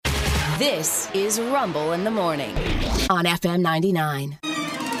This is Rumble in the Morning on FM 99.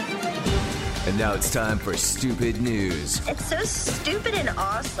 And now it's time for Stupid News. It's so stupid and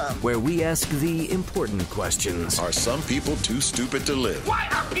awesome. Where we ask the important questions. Are some people too stupid to live? Why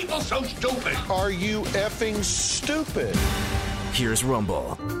are people so stupid? Are you effing stupid? Here's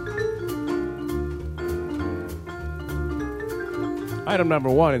Rumble. Item number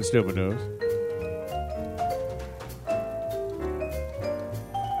 1 in Stupid News.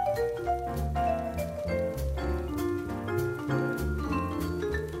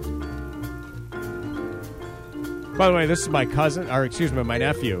 By the way, this is my cousin, or excuse me, my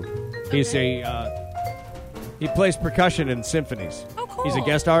nephew. He plays percussion in symphonies. Oh, cool. He's a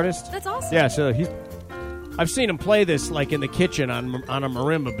guest artist. That's awesome. Yeah, so I've seen him play this like in the kitchen on a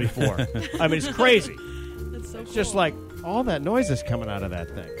marimba before. I mean, it's crazy. That's so It's just like all that noise is coming out of that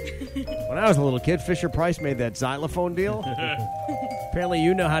thing. When I was a little kid, Fisher-Price made that xylophone deal. Apparently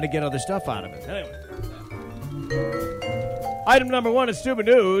you know how to get other stuff out of it. Anyway. Item number 1 in Stupid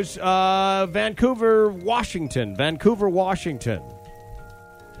News, Vancouver, Washington.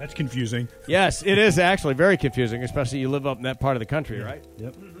 That's confusing. Yes, it is actually very confusing, especially you live up in that part of the country, right?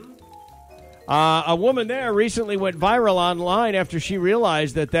 Yep. A woman there recently went viral online after she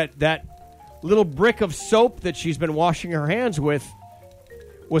realized that little brick of soap that she's been washing her hands with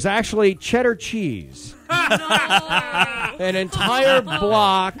was actually cheddar cheese. An entire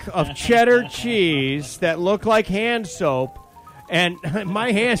block of cheddar cheese that looked like hand soap, and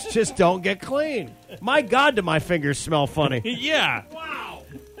my hands just don't get clean. My God, do my fingers smell funny. Yeah. Wow.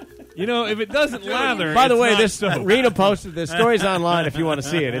 You know, if it doesn't lather. By the way, this Rita posted this. Story's online if you want to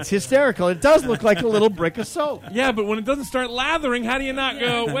see it. It's hysterical. It does look like a little brick of soap. Yeah, but when it doesn't start lathering, how do you not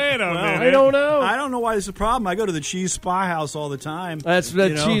go, wait a minute? I don't know. I don't know why there's a problem. I go to the cheese spa house all the time. That's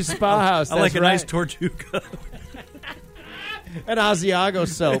the cheese spa house. I like That's a right. nice Tortuga. An Asiago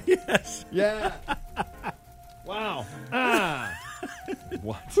soap. Yes. Yeah. Wow.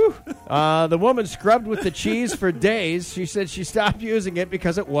 What? The woman scrubbed with the cheese for days. She said she stopped using it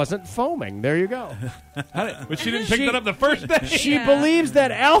because it wasn't foaming. There you go. But she didn't pick that up the first day. She believes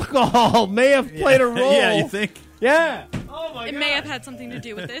that alcohol may have played a role. Yeah, you think? Yeah. Oh, my It God. may have had something to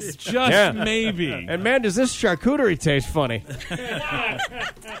do with this. Just maybe. And, man, does this charcuterie taste funny.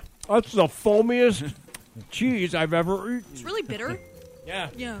 That's the foamiest cheese I've ever eaten. It's really bitter.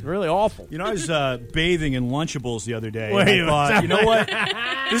 Yeah. Really awful. You know, I was bathing in Lunchables the other day. Wait, and I thought, you know what?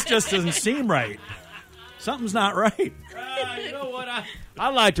 This just doesn't seem right. Something's not right. You know what? I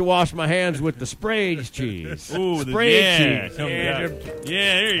like to wash my hands with the sprayed cheese. Ooh, sprayed cheese. Yeah,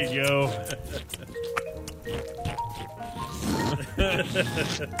 there you go.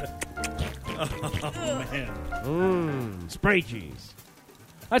 Oh, man. Spray cheese.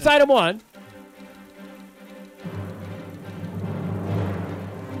 That's item 1.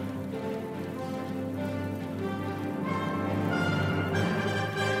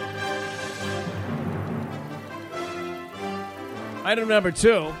 Item number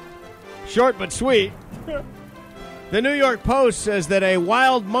 2, short but sweet. The New York Post says that a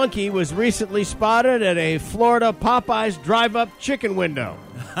wild monkey was recently spotted at a Florida Popeyes drive-up chicken window.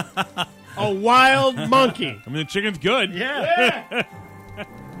 A wild monkey. I mean, the chicken's good. Yeah.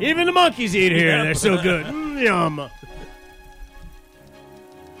 Even the monkeys eat here. Yeah. They're so good. Yum.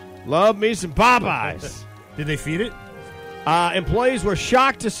 Love me some Popeyes. Did they feed it? Employees were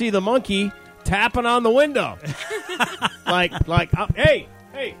shocked to see the monkey tapping on the window. Hey,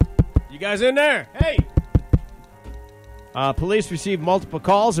 you guys in there? Hey. Police received multiple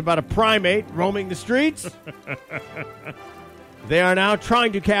calls about a primate roaming the streets. They are now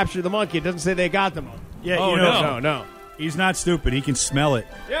trying to capture the monkey. It doesn't say they got the monkey. Yeah, Oh, you know, no. He's not stupid. He can smell it.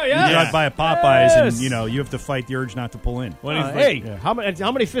 Yeah. You drive by a Popeyes, Yes. and you have to fight the urge not to pull in. How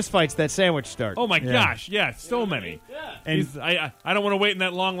many fist fights that sandwich start? Oh, my Yeah. gosh. Yeah, so many. Yeah. And I don't want to wait in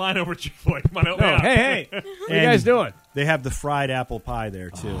that long line over Chick-fil-A. Come on, help me No, out. hey, what are you And guys doing? They have the fried apple pie there,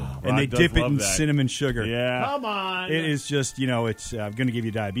 too. and Rod they does dip it love in that. cinnamon sugar. Yeah. Come on. It is just, it's going to give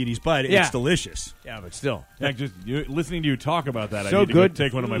you diabetes, but Yeah. it's delicious. Yeah, but still. In fact, listening to you talk about that, So I need to good. go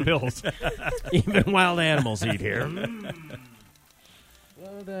take one of my pills. Even wild animals eat here.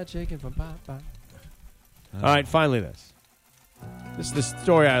 Love that chicken from Popeye. All right, finally this. This is the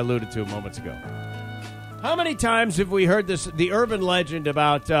story I alluded to moments ago. How many times have we heard this? The urban legend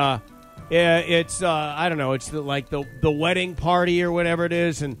about it's I don't know. It's the wedding party or whatever it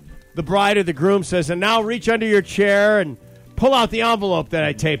is, and the bride or the groom says, "And now reach under your chair and pull out the envelope that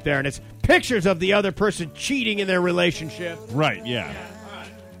I taped there," and it's pictures of the other person cheating in their relationship. Right, yeah.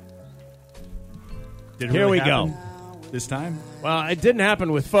 Did it Here really we go. happen this time? Well, it didn't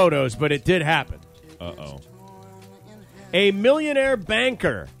happen with photos, but it did happen. Uh-oh. A millionaire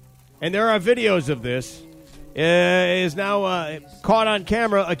banker and there are videos of this, is now caught on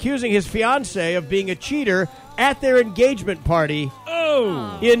camera accusing his fiancée of being a cheater at their engagement party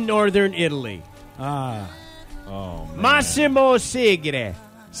in northern Italy. Oh, man. Massimo Segre,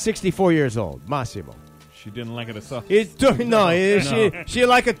 64 years old. Massimo. She didn't like it a sauce. She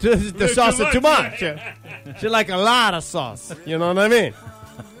like the sauce too much. She like a lot of sauce. You know what I mean?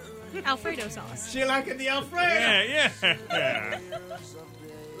 Alfredo sauce. She like the Alfredo. Yeah.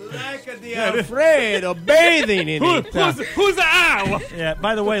 Like the Alfredo, bathing in it. Who's the owl? Yeah.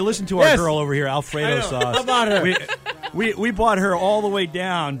 By the way, listen to our Yes. girl over here, Alfredo sauce. How about her? We bought her all the way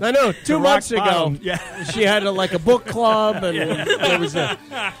down. I know. 2 rock months ago, bottom. Yeah. she had a book club, and there was some.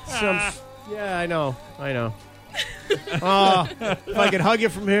 Yeah, I know. Oh, if I could hug you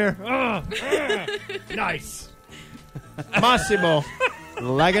from here. Nice. Massimo,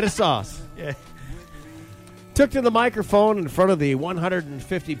 like it a sauce. Yeah. Took to the microphone in front of the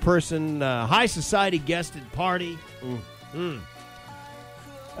 150-person high society guested party to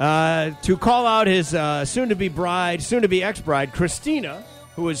call out his soon-to-be ex-bride, Christina,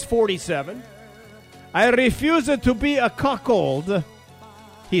 who is 47. I refuse to be a cuckold,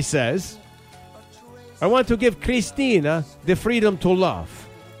 he says. I want to give Christina the freedom to love,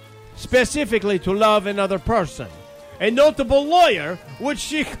 specifically to love another person. A notable lawyer, which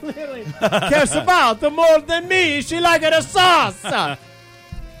she clearly cares about more than me. She like it a sauce. Oh,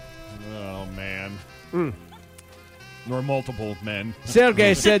 man. Nor multiple men.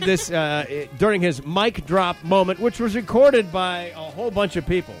 Sergey said this during his mic drop moment, which was recorded by a whole bunch of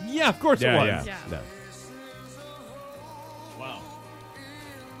people. Yeah, of course it was. Yeah. No. Wow.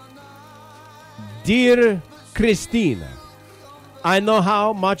 Dear Christina, I know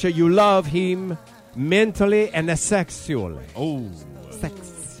how much you love him mentally and sexually. Oh.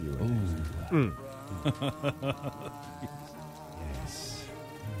 Sexually. Yes.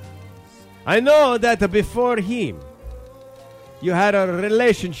 I know that before him, you had a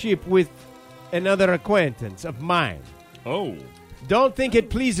relationship with another acquaintance of mine. Oh. Don't think it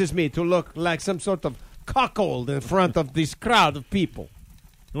pleases me to look like some sort of cuckold in front of this crowd of people.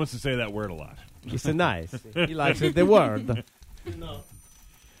 He wants to say that word a lot. It's nice. He likes the word.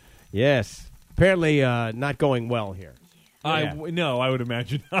 Yes. Apparently not going well here. No, I would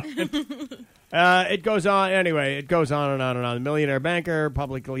imagine not. It goes on. Anyway, it goes on and on and on. The millionaire banker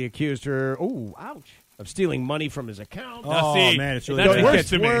publicly accused her, of stealing money from his account. Oh, see, man, it's really that's bad. worse Gets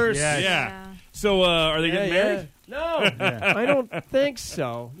to me. worse. Yeah. So, are they getting married? No, I don't think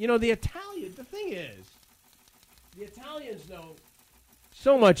so. You know, the thing is, the Italians know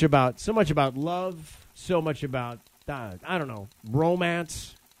so much about love, so much about, I don't know,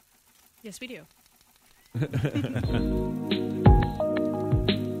 romance. Yes, we do.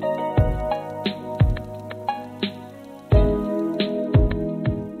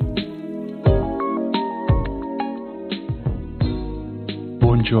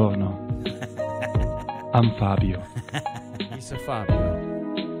 Buongiorno. I'm Fabio, He's a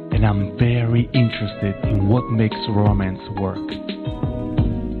Fabio. and I'm very interested in what makes romance work.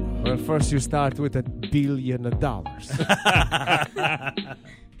 Well, first you start with $1 billion. I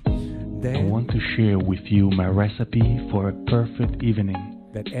Then want to share with you my recipe for a perfect evening.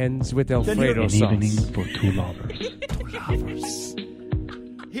 that ends with Alfredo An sauce. evening for two lovers.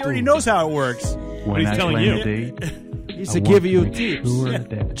 He already knows how it works. When he's I telling plan you. a date, He's I to want give to you make tips. sure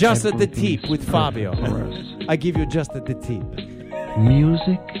that Just at the everything tip is with Fabio. perfect for us. I give you just at the tip.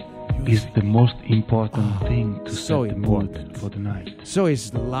 Music is the most important thing to so set the important. mood for the night. So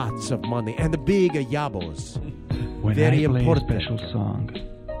is lots of money and the big yabos. When Very I play important. a special song,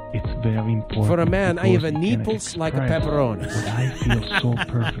 it's very important. For a man, I have because a it can nipples like a express pepperoni. What I feel so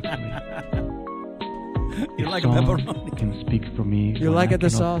perfectly. You A like a song pepperoni? can speak for me. You when like I it, the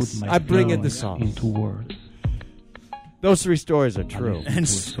cannot put sauce? my I bring in the feelings sauce. into words. Those 3 stories are true. And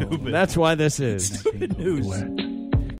So stupid. That's why this is Stupid news. duet.